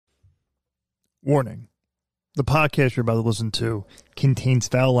Warning. The podcast you're about to listen to contains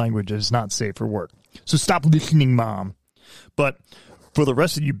foul language that is not safe for work. So stop listening, Mom. But for the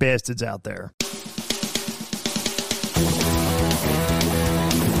rest of you bastards out there,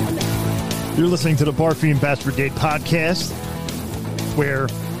 you're listening to the Barfy and Bass Brigade podcast, where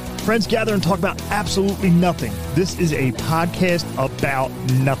friends gather and talk about absolutely nothing. This is a podcast about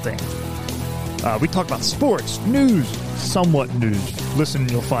nothing. We talk about sports, news, somewhat news. Listen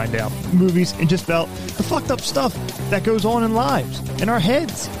and you'll find out. Movies, and just about the fucked up stuff that goes on in lives, in our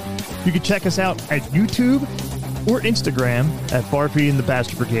heads. You can check us out at YouTube or Instagram at Barfy and the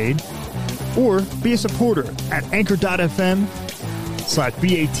Bastard Brigade, or be a supporter at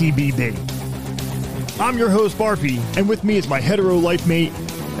anchor.fm/BATBB. I'm your host, Barfy, and with me is my hetero life mate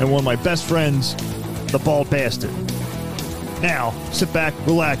and one of my best friends, the Bald Bastard. Now, sit back,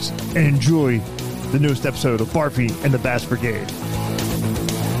 relax, and enjoy the newest episode of Barfy and the Bass Brigade.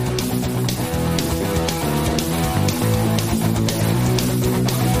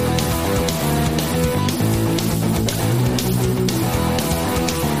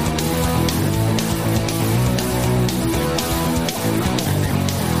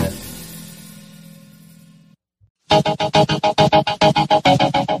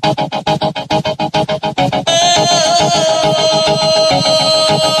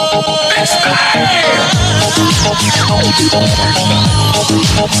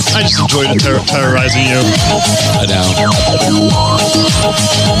 I just enjoyed terrorizing you. I know.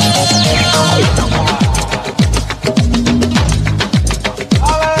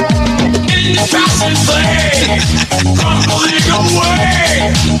 In the passing flame, crumbling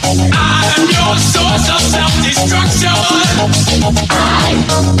away. I'm your source of self-destruction.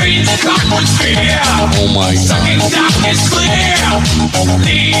 Breathe the clockwork fear. Oh my God. Sucking darkness clear.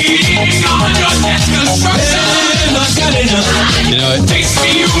 Leading on your death construction. You know what? Taste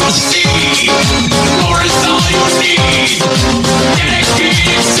me, you will see. More is all you need.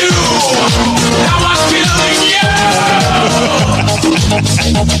 Dedicated to how I'm killing you.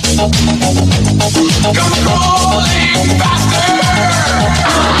 Come crawling faster.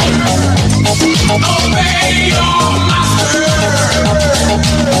 Obey your master.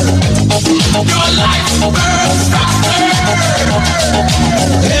 Your life burns faster.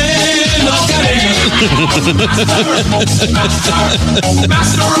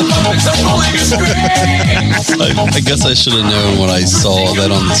 I guess I should have known when I saw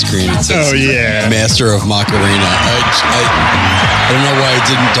that on the screen. It says, oh, yeah. Master of Macarena. I don't know why it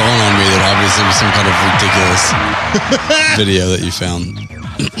didn't dawn on me that obviously it was some kind of ridiculous video that you found.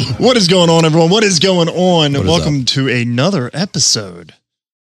 What is going on, everyone? What is going on? What is Welcome to another episode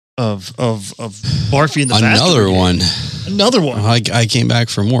of Barfy and the Bastard. Another one. I came back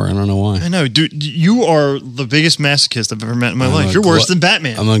for more. I don't know why. I know, dude. You are the biggest masochist I've ever met in my life. You're worse than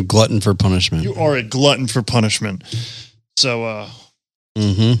Batman. I'm a glutton for punishment. You are a glutton for punishment. So,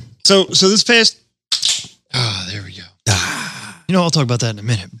 So this past. There we go. You know, I'll talk about that in a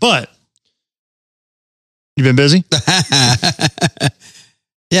minute. But you been busy?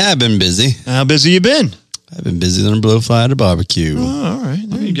 Yeah, I've been busy. How busy you been? I've been busy than a blowfly at a barbecue. Oh, all right.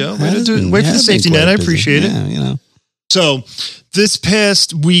 There you go. Wait for the safety net. I appreciate it. Yeah, you know. So this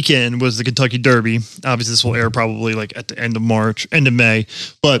past weekend was the Kentucky Derby. Obviously, this will air probably like at the end of March, end of May.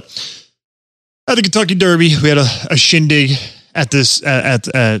 But at the Kentucky Derby, we had a shindig at this at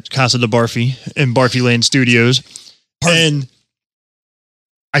Casa de Barfy in Barfy Land Studios, and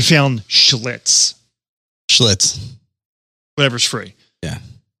I found Schlitz. Whatever's free. Yeah.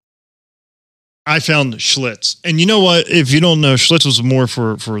 I found Schlitz. And you know what? If you don't know, Schlitz was more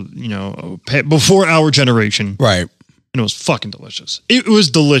for you know, before our generation. Right. And it was fucking delicious. It was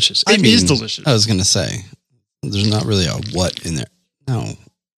delicious. It is delicious. I was going to say, there's not really a what in there. No,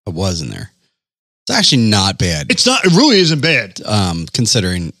 it was in there. It's actually not bad. It's not. It really isn't bad.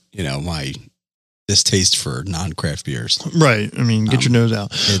 Considering, you know, my distaste for non-craft beers. Right. I mean, get your nose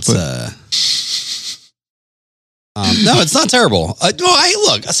out. It's, no, it's not terrible.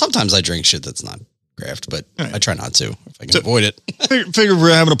 Look, sometimes I drink shit that's not craft, but right. I try not to if I can avoid it. Figure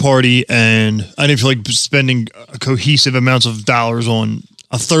we're having a party and I didn't feel like spending cohesive amounts of dollars on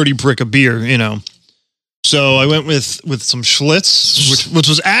a 30 brick of beer, you know. So I went with some Schlitz, which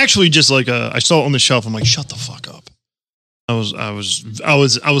was actually just like I saw it on the shelf. I'm like, shut the fuck up. I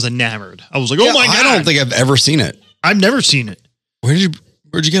was enamored. I was like, oh my God. I don't think I've ever seen it. I've never seen it. Where'd you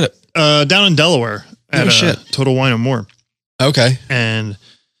get it? Down in Delaware at Total Wine and More. Okay. And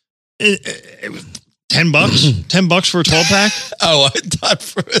it was $10, $10 for a 12 pack. Oh, I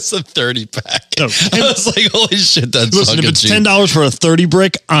thought it was a 30 pack. No, I was like, holy shit, that's listen, if it's $10 for a 30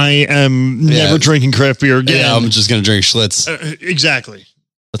 brick, I am never drinking craft beer again. Yeah, I'm just going to drink Schlitz. Exactly.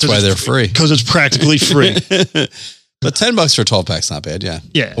 That's why they're free. Because it's practically free. But $10 for a 12-pack's not bad. Yeah.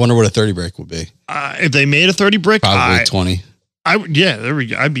 Yeah. I wonder what a 30 brick would be. If they made a 30 brick, Probably 20. Yeah, there we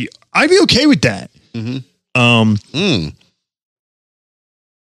go. I'd be okay with that. Mm-hmm.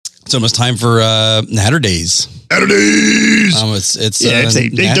 It's almost time for Natter Days. Natter Days.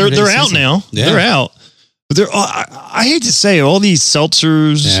 They're out now. Yeah. They're out. But I hate to say all these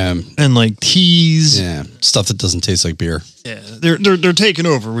seltzers and like teas. Yeah. Stuff that doesn't taste like beer. Yeah. They're taking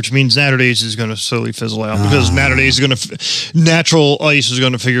over, which means Natter Days is going to slowly fizzle out because Natter Days is going to Natural Ice is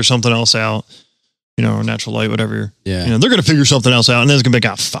going to figure something else out. You know, or Natural Light, whatever. Yeah. You know, they're going to figure something else out and then it's going to be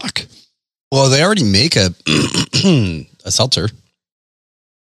like, fuck. Well, they already make a seltzer.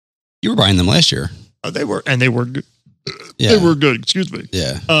 You were buying them last year. They were good. Yeah. They were good. Excuse me.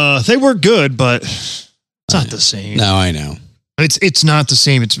 Yeah. They were good, but it's not the same. No, I know. It's not the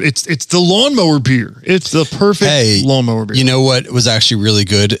same. It's the lawnmower beer. It's the perfect lawnmower beer. You know what was actually really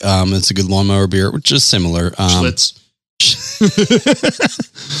good? It's a good lawnmower beer, which is similar. Schlitz.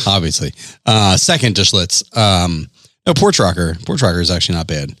 Obviously. Second to Schlitz. No, Porch Rocker. Porch Rocker is actually not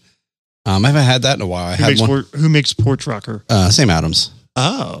bad. I haven't had that in a while. Who makes Porch Rocker? Sam Adams.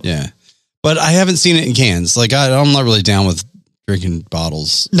 Oh. Yeah. But I haven't seen it in cans. Like, I'm not really down with drinking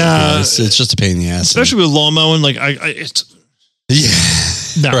bottles. Nah. It's just a pain in the ass. Especially with lawn mowing. Like, it's...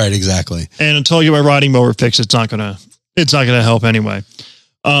 Yeah. No. Right, exactly. And until I get my riding mower fixed, it's not gonna help anyway.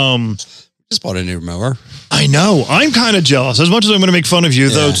 Just bought a new mower. I know. I'm kind of jealous. As much as I'm going to make fun of you,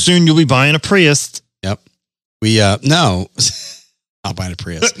 though, soon you'll be buying a Prius. Yep. We, no. Not buying a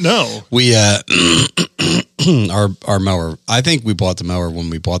Prius. No. We, our mower, I think we bought the mower when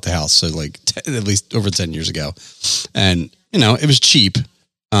we bought the house. So like at least over 10 years ago. And, you know, it was cheap.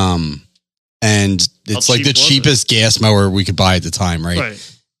 And it's like the cheapest gas mower we could buy at the time.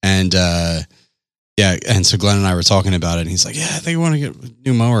 Right. And, yeah. And so Glenn and I were talking about it and he's like, yeah, I think I want to get a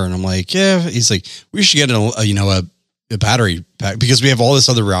new mower. And I'm like, yeah, he's like, we should get a battery pack because we have all this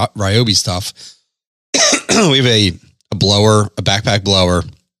other Ryobi stuff. We have a blower, a backpack blower,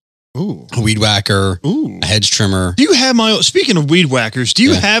 a weed whacker, a hedge trimmer. Do you have speaking of weed whackers, do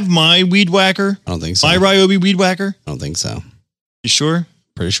you have my weed whacker? I don't think so. My Ryobi weed whacker? I don't think so. You sure?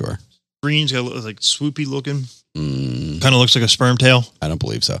 Pretty sure. Green's got like swoopy looking. Kind of looks like a sperm tail. I don't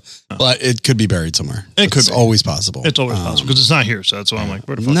believe so. But it could be buried somewhere. It's always possible. It's always possible because it's not here. So that's why I'm like,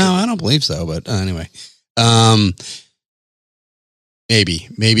 where the fuck? No, I don't believe so. But anyway,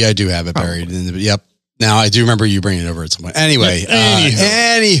 maybe I do have it buried. Yep. Now I do remember you bringing it over at some point. Anyway,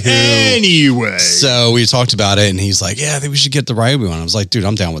 anyway. So we talked about it and he's like, yeah, I think we should get the Ryobi one. I was like, dude,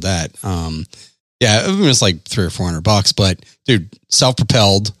 I'm down with that. Yeah, it was like $300 or $400, but dude,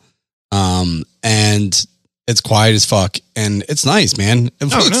 self-propelled. And it's quiet as fuck and it's nice, man. It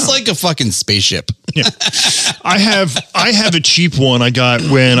looks like a fucking spaceship. Yeah. I have a cheap one I got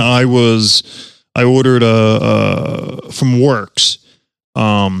when I ordered from Works.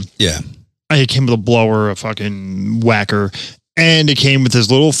 Yeah. It came with a blower, a fucking whacker, and it came with this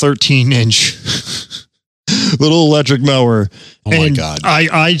little 13-inch little electric mower. Oh my God.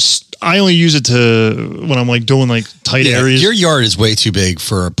 I only use it when I'm like doing like tight areas. Your yard is way too big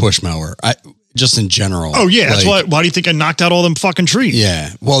for a push mower. Just in general. Oh yeah. That's why do you think I knocked out all them fucking trees? Yeah.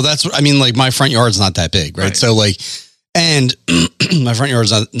 Well, that's what I mean. Like my front yard's not that big. Right. So like, and my front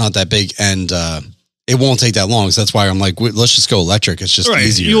yard's not that big and, it won't take that long. So that's why I'm like, let's just go electric. It's just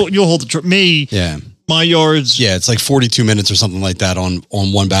easier. You'll hold the my yard's. Yeah. It's like 42 minutes or something like that on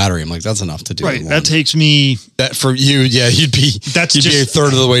one battery. I'm like, that's enough to do. Right. That takes me. That for you. Yeah. You'd be a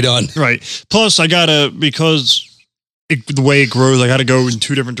third of the way done. Right. Plus I because the way it grows, I got to go in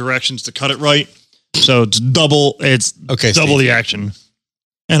two different directions to cut it right. So it's double the action.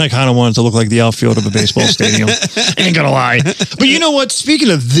 And I kind of want it to look like the outfield of a baseball stadium. Ain't gonna lie. But you know what?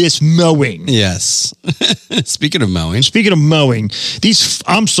 Speaking of this mowing. Yes. Speaking of mowing,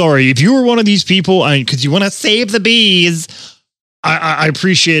 I'm sorry. If you were one of these people, because you want to save the bees, I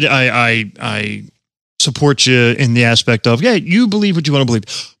appreciate it. I support you in the aspect of, you believe what you want to believe.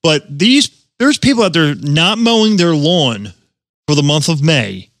 But there's people out there not mowing their lawn for the month of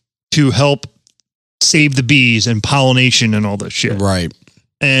May to help save the bees and pollination and all that shit. Right.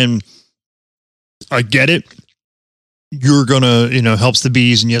 And I get it. You're going to, helps the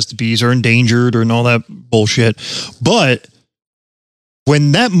bees. And yes, the bees are endangered and all that bullshit. But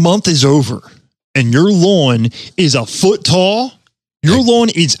when that month is over and your lawn is a foot tall, your lawn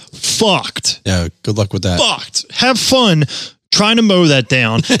is fucked. Yeah. Good luck with that. Fucked. Have fun trying to mow that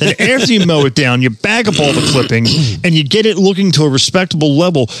down. Then after you mow it down, you bag up all the clipping and you get it looking to a respectable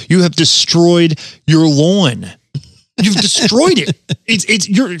level. You have destroyed your lawn. You've destroyed it.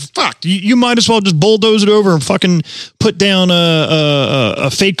 You're fucked. You might as well just bulldoze it over and fucking put down a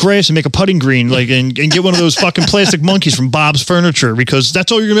fake grass and make a putting green, like and get one of those fucking plastic monkeys from Bob's Furniture, because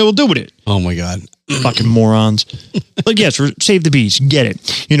that's all you're gonna be able to do with it. Oh my God. Fucking morons. But yes, save the bees. Get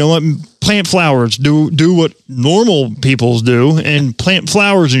it. You know what? Plant flowers. Do what normal peoples do and plant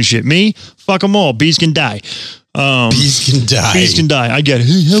flowers and shit. Me? Fuck them all. Bees can die. Bees can die. Bees can die. I get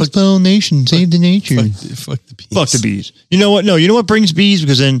it. Help pollination. Save the nature. Fuck the bees. Fuck the bees. You know what? No, you know what brings bees?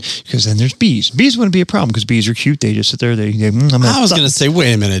 Because then there's bees. Bees wouldn't be a problem because bees are cute. They just sit there. I was going to say,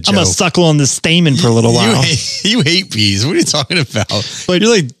 wait a minute, Joe. I'm going to suckle on this stamen for a little while. You hate bees. What are you talking about? But you're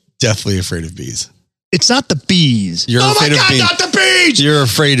like deathly afraid of bees. It's not the bees. You're afraid of being, not the bees! You're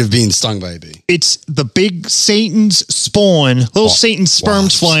afraid of being stung by a bee. It's the big Satan's spawn, little Satan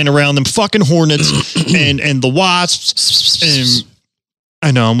sperms flying around, them fucking hornets and the wasps. And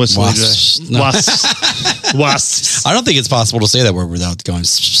I know, I'm listening wasps. to wasps. Wasps. I don't think it's possible to say that word without going. Good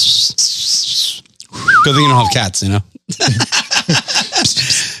thing you don't have cats, you know?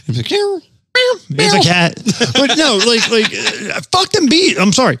 It's a cat, but no, like, fuck them bees.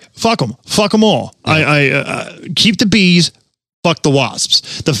 I'm sorry, fuck them all. I keep the bees, fuck the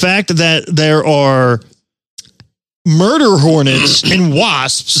wasps. The fact that there are murder hornets and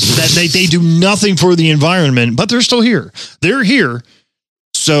wasps that they do nothing for the environment, but they're still here. They're here.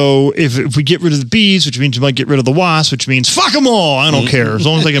 So if we get rid of the bees, which means you might get rid of the wasps, which means fuck them all. I don't care as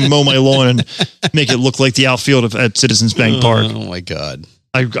long as I can mow my lawn and make it look like the outfield at Citizens Bank Park. Oh my God.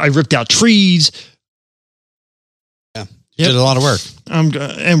 I ripped out trees. Yeah, you did a lot of work. And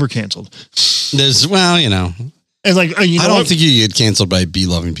we're canceled. You know. And like, I don't think you get canceled by bee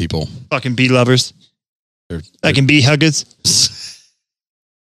loving people. Fucking bee lovers. Fucking bee huggers.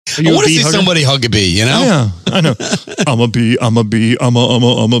 I want to see somebody hug a bee, you know? Yeah, I know. I'm a bee. I'm a bee. I'm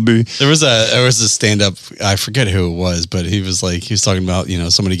a bee. There was a stand up. I forget who it was, but he was talking about, you know,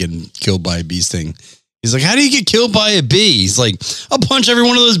 somebody getting killed by a bee sting. He's like, how do you get killed by a bee? He's like, I'll punch every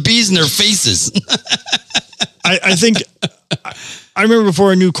one of those bees in their faces. I think I remember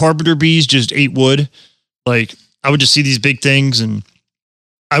before I knew carpenter bees just ate wood. Like, I would just see these big things and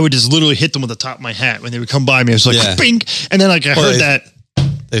I would just literally hit them with the top of my hat when they would come by me. I was like, bink. And then like I heard that.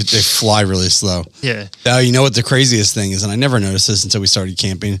 They fly really slow. Yeah. Now, you know what the craziest thing is, and I never noticed this until we started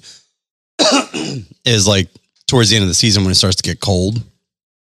camping, is like towards the end of the season when it starts to get cold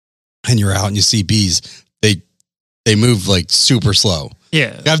and you're out and you see bees, they move like super slow.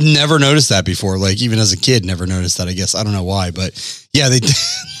 Yeah. I've never noticed that before. Like even as a kid, never noticed that, I guess. I don't know why, but yeah,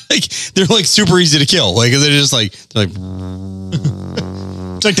 they're like super easy to kill. Like they're just like, it's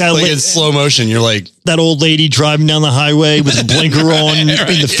like that in slow motion. You're like that old lady driving down the highway with a blinker on in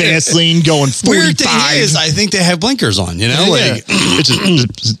the fast lane going 45. Weird thing is, I think they have blinkers on, you know? Yeah. Like it's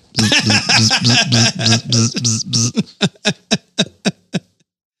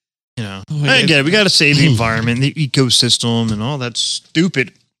you know, I get it. We got to save the environment, the ecosystem, and all that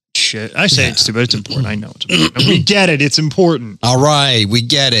stupid shit. I say it's stupid. It's important. I know it's important. And we get it. It's important. All right. We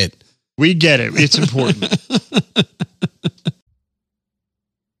get it. We get it. It's important.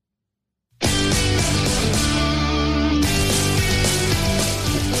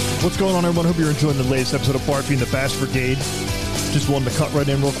 What's going on, everyone? Hope you're enjoying the latest episode of Barfy and the Bass Brigade. Just wanted to cut right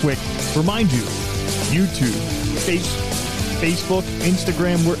in real quick. Remind you, YouTube, Facebook,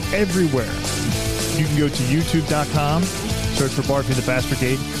 Instagram, we're everywhere. You can go to youtube.com, search for Barfy and the Bass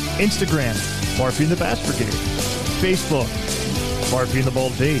Brigade. Instagram, Barfy and the Bass Brigade. Facebook, Barfy and the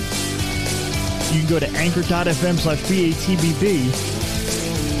Bald Days. You can go to anchor.fm/BATBB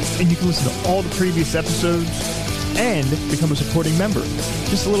and you can listen to all the previous episodes and become a supporting member.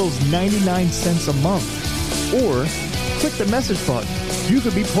 Just as little as 99 cents a month. Or click the message button. You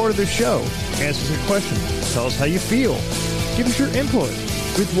could be part of the show. Ask us a question. Tell us how you feel. Give us your input.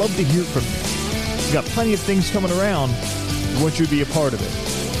 We'd love to hear from you. We've got plenty of things coming around. We want you to be a part of it.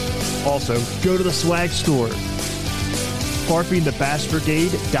 Also, go to the swag store.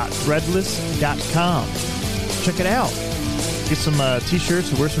 BarfyandtheBassBrigade.threadless.com. Check it out. Get some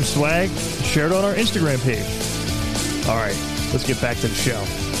t-shirts and wear some swag. Share it on our Instagram page. All right, let's get back to the show.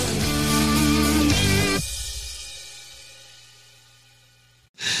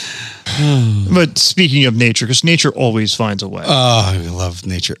 But speaking of nature, because nature always finds a way. Oh, I love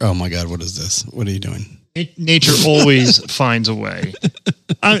nature. Oh my God, what is this? What are you doing? Nature always finds a way.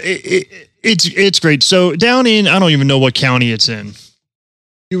 It's great. So down in, I don't even know what county it's in.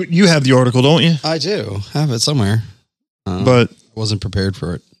 You have the article, don't you? I do have it somewhere, but I wasn't prepared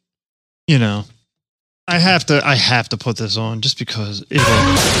for it. You know, I have to put this on just because it'll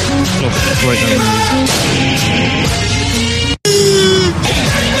right now.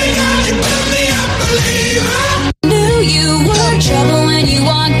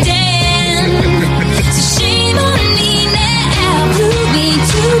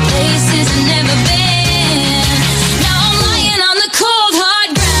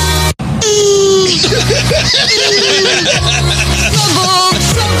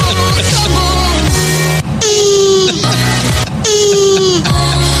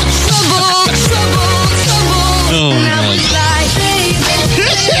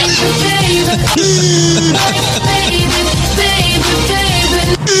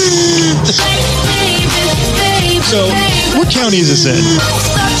 county is this in?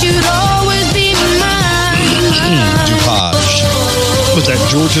 DuPage. What's that,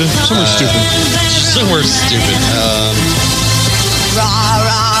 Georgia? Somewhere stupid. Somewhere stupid.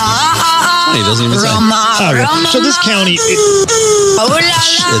 He doesn't even say. Okay. So this county, It's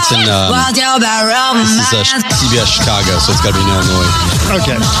in this is CBS Chicago, so it's got to be in Illinois.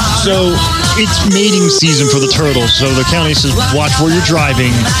 okay. So it's mating season for the turtles. So the county says, watch where you're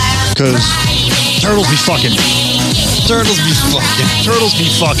driving, because turtles be fucking. Turtles be fucking. Turtles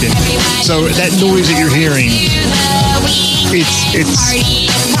be fucking. So that noise that you're hearing, it's.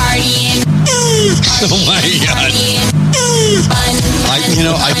 Oh my god. I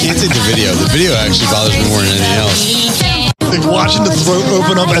can't take the video. The video actually bothers me more than anything else. Like watching the throat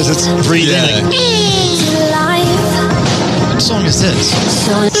open up as it's breathing. Yeah. Like, what song is this?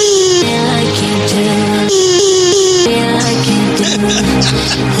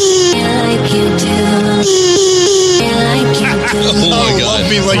 Oh my god. Love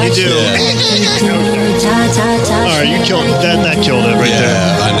me like you do. Yeah. All right, you killed that. That killed it right there.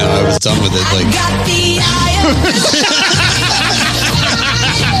 Yeah, I know. I was done with it. Like,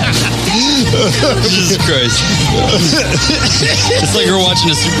 Jesus Christ. It's like you're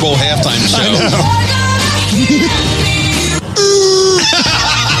watching a Super Bowl halftime show.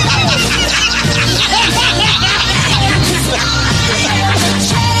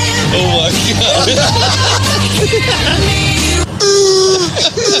 Oh my god.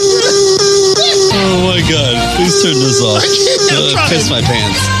 Oh my god. Please turn this off. Piss my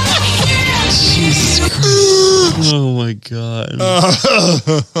pants. Jesus Christ. Oh my god.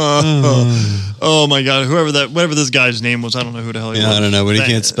 Oh my god! Whatever this guy's name was, I don't know who the hell he was. I don't know, but he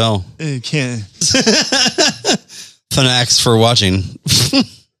can't spell. He can't. Thanks for watching.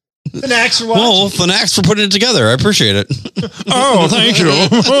 Thanks for watching. Well, thanks for putting it together. I appreciate it. Oh, thank you.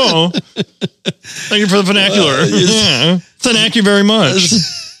 Oh, thank you for the vernacular. Yeah. Thank you very much.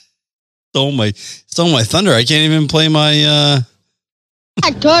 Stole my thunder. I can't even play my. I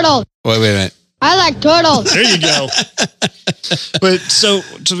like turtles. Wait a minute. I like turtles. There you go. But so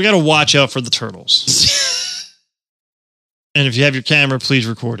we got to watch out for the turtles. And if you have your camera, please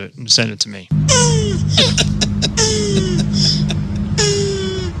record it and send it to me.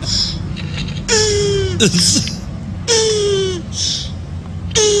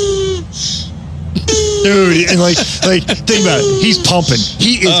 Dude, and like think about it. He's pumping.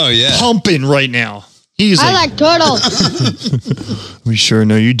 He is pumping right now. He's I like turtles. We sure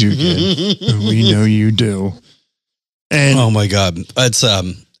know you do, kid. We know you do. And oh my god, that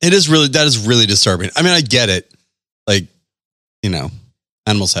is really disturbing. I mean, I get it. Like,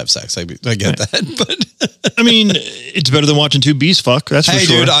 animals have sex. I get that, but I mean, it's better than watching two bees fuck. That's for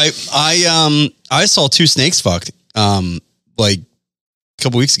sure. Dude, I saw two snakes fucked like a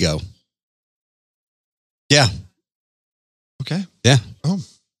couple weeks ago. Yeah. Okay. Yeah. Oh.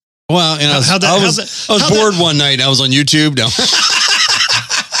 Well, I was bored one night. And I was on YouTube. No.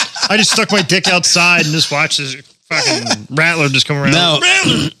 I just stuck my dick outside and just watched this fucking rattler just come around. No.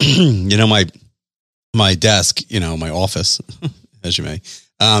 My desk, my office, as you may,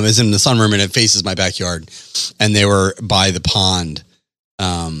 is in the sunroom and it faces my backyard. And they were by the pond.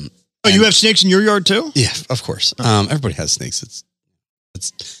 You have snakes in your yard too? Yeah, of course. Everybody has snakes.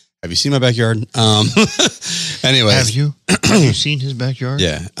 It's. Have you seen my backyard? Anyway, have you seen his backyard?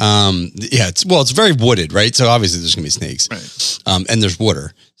 Yeah. Yeah. It's very wooded, right? So obviously there's gonna be snakes, right? And there's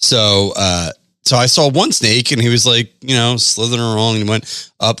water. So I saw one snake and he was like, slithering along and he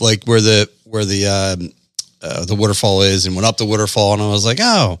went up like where the waterfall is and went up the waterfall and I was like,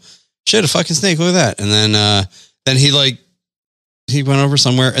 oh shit, a fucking snake! Look at that! And then he went over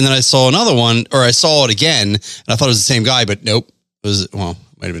somewhere and then I saw another one or I saw it again and I thought it was the same guy, but nope.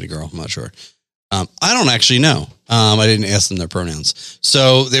 Might have been a girl. I'm not sure. I don't actually know. I didn't ask them their pronouns.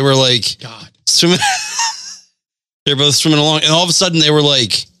 So they were like swimming. They're both swimming along, and all of a sudden they were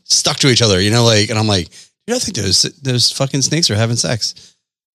like stuck to each other. And I'm like, I think those fucking snakes are having sex.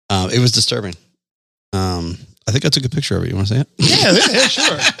 It was disturbing. I think I took a picture of it. You want to see it? Yeah,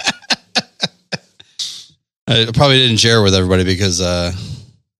 sure. I probably didn't share it with everybody because I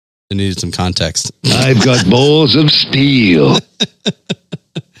needed some context. I've got balls of steel.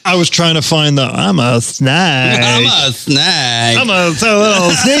 I was trying to find I'm a snake. I'm a snake. I'm a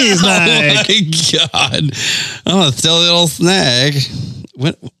little sneaky snake. Oh my god. I'm a silly little snake.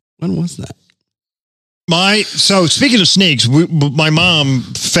 When was that? So speaking of snakes, my mom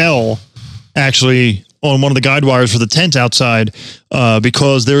fell actually on one of the guide wires for the tent outside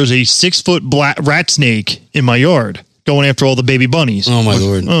because there was a 6-foot black rat snake in my yard going after all the baby bunnies. Oh my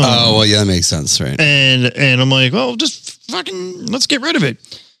lord. Oh well, yeah, that makes sense, right? And I'm like, well, just fucking let's get rid of it.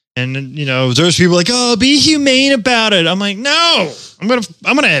 And there's people like, oh, be humane about it. I'm like, no, I'm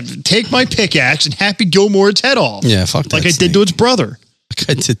gonna take my pickaxe and Happy Gilmore's head off. Yeah, fuck that. Like I did to its brother.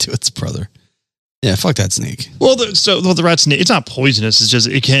 Yeah, fuck that snake. Well, the rat snake, it's not poisonous. It's just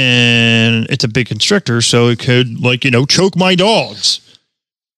it's a big constrictor, so it could choke my dogs.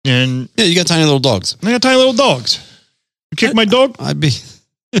 And yeah, you got tiny little dogs. I got tiny little dogs. You kick my dog? I'd be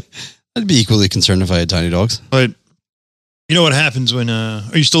equally concerned if I had tiny dogs. But you know what happens when? Are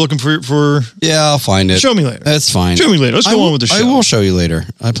you still looking for? Yeah, I'll find it. Show me later. That's fine. Show me later. Let's go on with the show. I will show you later.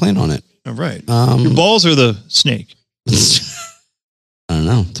 I plan on it. All right. Your balls or the snake? I don't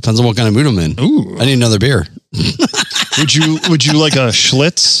know. Depends on what kind of mood I'm in. Ooh. I need another beer. Would you like a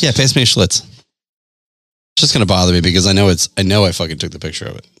Schlitz? Yeah, pass me a Schlitz. It's just gonna bother me because I know I fucking took the picture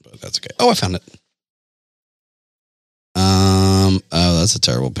of it, but that's okay. Oh, I found it. Oh, that's a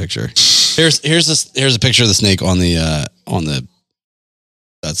terrible picture. Here's a picture of the snake on the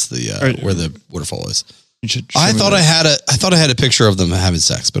where the waterfall is. I thought I had a picture of them having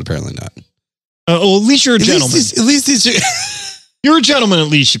sex, but apparently not. Well, at least you're a gentleman. At least these you're a gentleman. At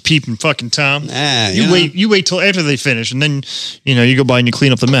least you peeping fucking Tom. You wait till after they finish, and then you go by and you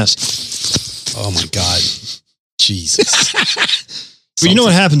clean up the mess. Oh my God, Jesus! Well, you know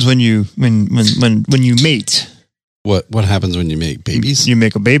what happens when you mate. What happens when you make babies? You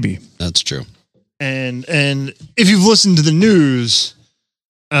make a baby. That's true. And if you've listened to the news,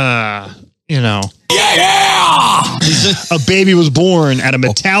 a baby was born at a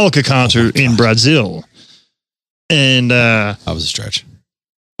Metallica concert in Brazil. And that was a stretch.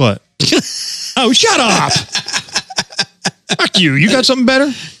 What? Oh, shut up! Fuck you. You got something better?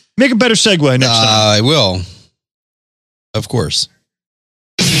 Make a better segue next time. I will. Of course.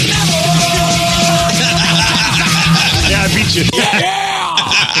 Yeah, I beat you.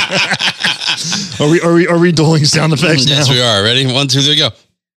 Are we doling sound effects now? Yes, we are. Ready? 1, 2, 3, go.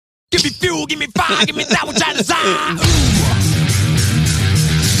 Give me fuel, give me fire, give me that which I desire.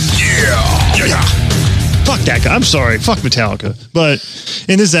 Yeah. Fuck that guy. I'm sorry. Fuck Metallica. But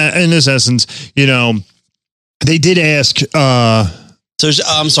in this essence, they did ask. So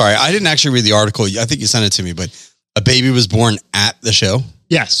I'm sorry. I didn't actually read the article. I think you sent it to me, but a baby was born at the show.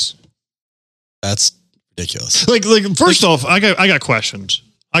 Yes. That's ridiculous. Like first off, I got questions.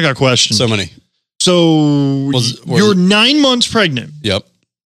 So many. So you're 9 months pregnant. Yep.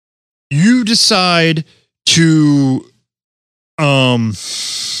 You decide to go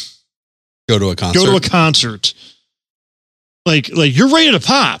to a concert. Like you're ready to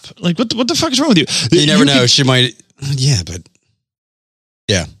pop. Like what the fuck is wrong with you? You never know. She might. Yeah, but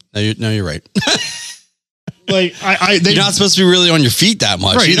yeah. No, you're right. Like you're not supposed to be really on your feet that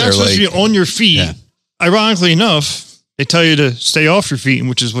much right, either. You're not supposed to be on your feet. Yeah. Ironically enough, they tell you to stay off your feet,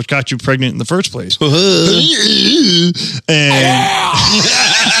 which is what got you pregnant in the first place. And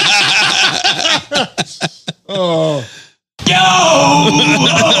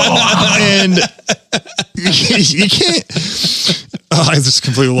and you can't. I just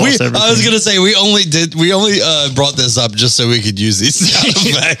completely lost everything. I was gonna say we only brought this up just so we could use these sound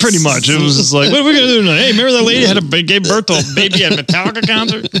effects. Pretty much. It was just like, what are we gonna do tonight? Hey, remember that lady gave birth to a baby at a Metallica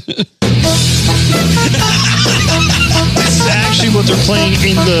concert? This is actually what they're playing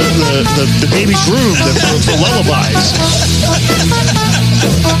in the baby's room for lullabies.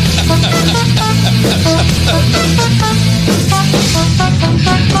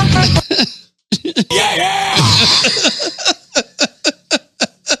 Yeah.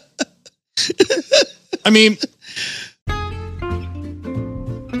 I mean,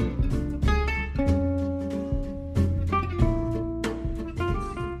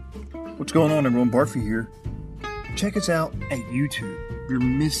 what's going on, everyone? Barfy here. Check us out at YouTube. You're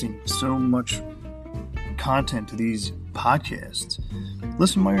missing so much content to these podcasts.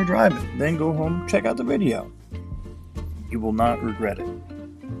 Listen while you're driving, then go home, check out the video. You will not regret it.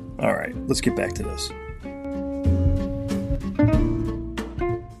 All right, let's get back to this.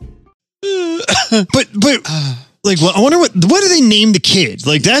 But like, well, I wonder what do they name the kid?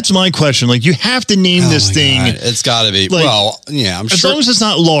 Like, that's my question. Like, you have to name this thing. God. It's got to be. Like, well, yeah, I'm as sure. As long as it's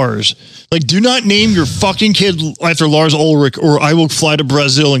not Lars. Like, do not name your fucking kid after Lars Ulrich, or I will fly to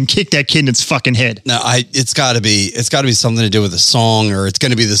Brazil and kick that kid in its fucking head. No, it's got to be something to do with a song, or it's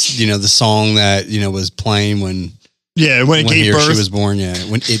going to be this, the song that was playing when it gave birth. She was born. Yeah,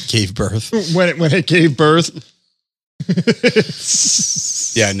 when it gave birth. when it gave birth.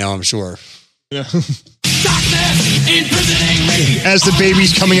 Yeah, no, I'm sure. Yeah. As the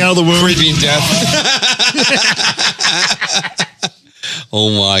baby's coming out of the womb. Creeping death.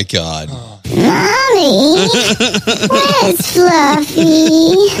 Oh my God. Mommy, where's Fluffy?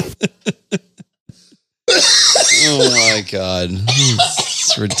 Oh my God.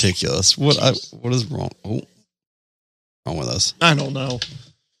 It's ridiculous. What is wrong? Wrong with us? I don't know.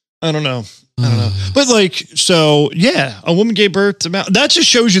 But like, so yeah, a woman gave birth to that just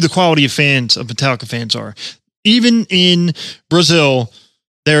shows you the quality of Metallica fans are. Even in Brazil,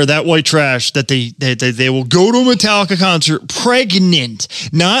 they're that white trash that they will go to a Metallica concert pregnant,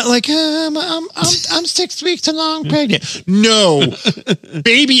 not like I'm 6 weeks along pregnant. No,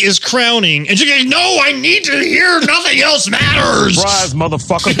 baby is crowning, and she's like, no, I need to hear nothing else matters. Surprise,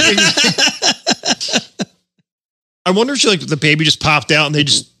 motherfucker. I wonder if the baby just popped out and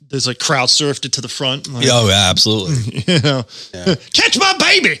there's like crowd surfed it to the front. Like, oh, yeah, absolutely. You know, catch my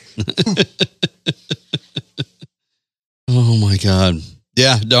baby. Oh my God.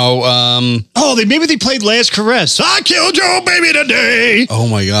 Yeah, no. Maybe they played Last Caress. I killed your baby today. Oh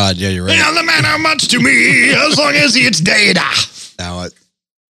my God. Yeah, you're right. And the matter much to me as long as it's data. Now,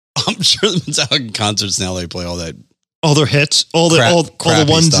 I'm sure the Metallica concerts now they play all that. All their hits, all the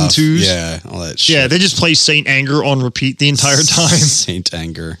ones stuff. and twos. Yeah, all that shit. Yeah, they just play Saint Anger on repeat the entire time. Saint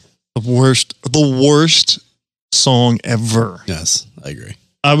Anger. The worst song ever. Yes, I agree.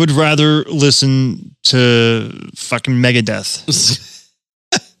 I would rather listen to fucking Megadeth.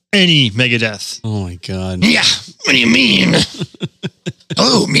 Any Megadeth. Oh my God. Yeah, what do you mean?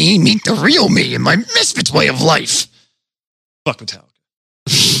 Oh, meet the real me and my Misfits way of life. Fuck Metallica.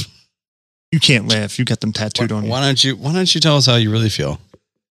 You can't laugh. You got them tattooed on you. Why don't you tell us how you really feel?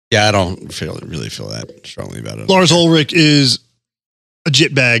 Yeah, I don't really feel that strongly about it. Lars Ulrich is a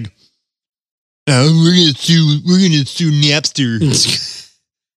jitbag. We're gonna sue Napster.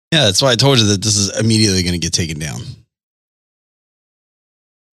 Yeah, that's why I told you that this is immediately going to get taken down.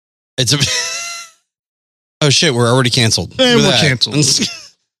 Oh shit, we're already canceled. Hey, we're canceled.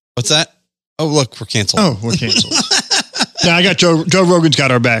 What's that? Oh look, we're canceled. Oh, we're canceled. Now I got Joe Rogan's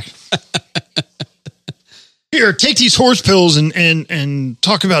got our back. Here, take these horse pills and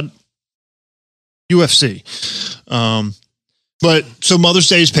talk about UFC. But so Mother's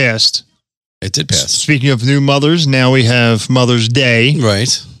Day's passed. It did pass. Speaking of new mothers, now we have Mother's Day.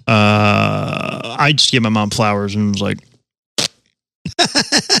 Right. I just gave my mom flowers and was like,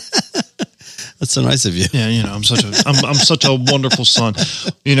 "That's so nice of you." Yeah, you know, I'm such a wonderful son.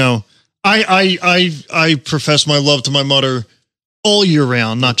 You know, I profess my love to my mother all year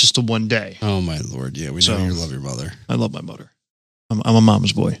round, not just the one day. Oh my Lord! Yeah, we know you love your mother. I love my mother. I'm a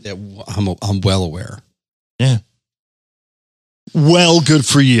mama's boy. Yeah, I'm well aware. Yeah. Well, good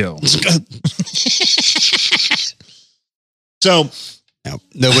for you. So, yeah,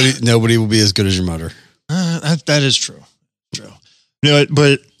 nobody will be as good as your mother. That is true. True. You know,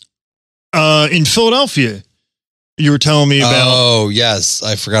 but in Philadelphia, you were telling me about. Oh yes,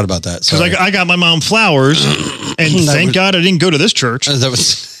 I forgot about that. Because I got my mom flowers, and thank God I didn't go to this church. That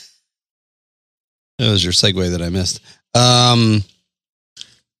was your segue that I missed.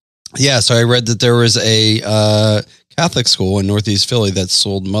 Yeah, so I read that there was a Catholic school in Northeast Philly that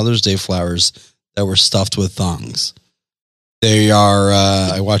sold Mother's Day flowers that were stuffed with thongs. They are.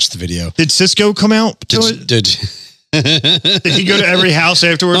 I watched the video. Did Cisco come out? Did he go to every house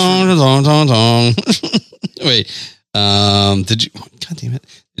afterwards? Wait. Did you? God damn it!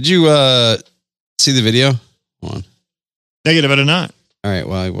 Did you see the video? Hold on. Negative, I did not. All right.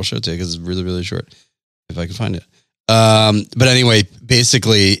 Well, I will show it to you because it's really, really short. If I can find it. But anyway,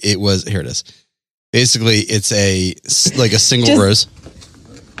 basically, it was. Here it is. Basically, it's a single rose.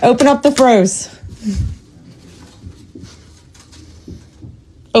 Open up the froze.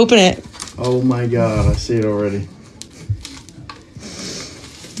 Open it. Oh my God, I see it already.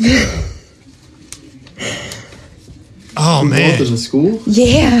 Oh man. Both in the school?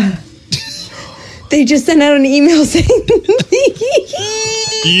 Yeah. They just sent out an email saying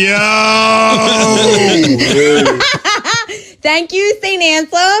Yo! Thank you, St.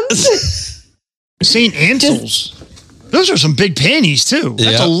 Anselm's. St. Anselm's. Those are some big panties too.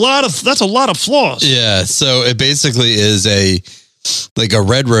 That's a lot of floss. Yeah. So it basically is a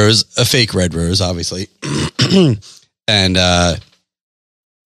red rose, a fake red rose, obviously. and I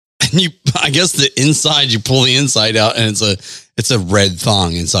guess the inside, you pull the inside out and it's a red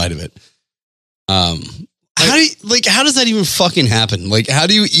thong inside of it. How does that even fucking happen? Like, how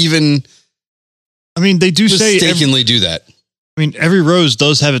do you even? I mean, they do mistakenly do that. I mean, every rose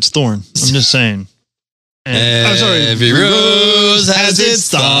does have its thorn. I'm just saying. And, I'm sorry. Every rose has its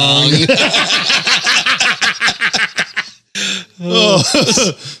thong. Oh,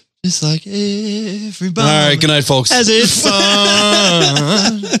 just like everybody. All right, good night, folks. Has its thong.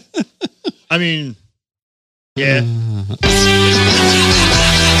 I mean, yeah.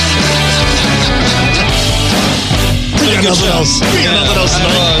 We got nothing else.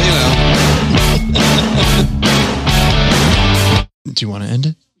 Do you want to end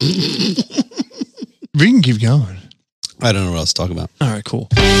it? We can keep going. I don't know what else to talk about. All right, cool.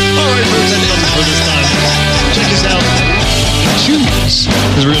 All right, folks, that's nothing for this time. Check us out. Choose,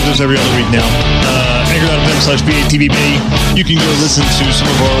 because we're going to do this every other week now. Anchor.fm/BATBB. You can go listen to some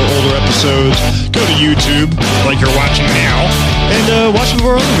of our older episodes. Go to YouTube, like you're watching now, and watch some of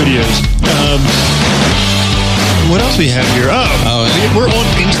our other videos. What else we have here? We're on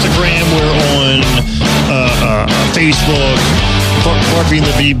Instagram. We're on Facebook. Barfy and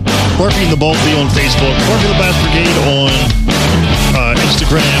the Baldy on Facebook. Barfy the Bass Brigade on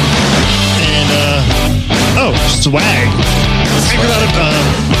Instagram. And swag.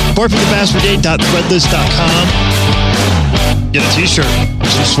 BarfyTheBassBrigade.threadless.com. Get a t-shirt,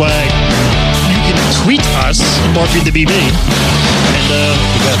 some swag. You can tweet us, Barfy the BB. And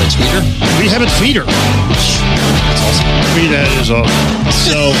we got a tweeter? We have a tweeter. That's awesome. That is awesome.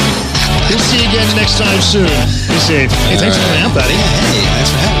 So we'll see you again next time soon. Be safe. Hey, thanks for coming out, buddy. Yeah, hey,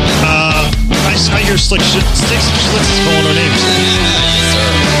 thanks for having me. I hear Slicks is calling our names. Yes, sir.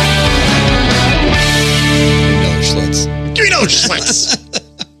 Give me another Schlitz. Give me another Schlitz.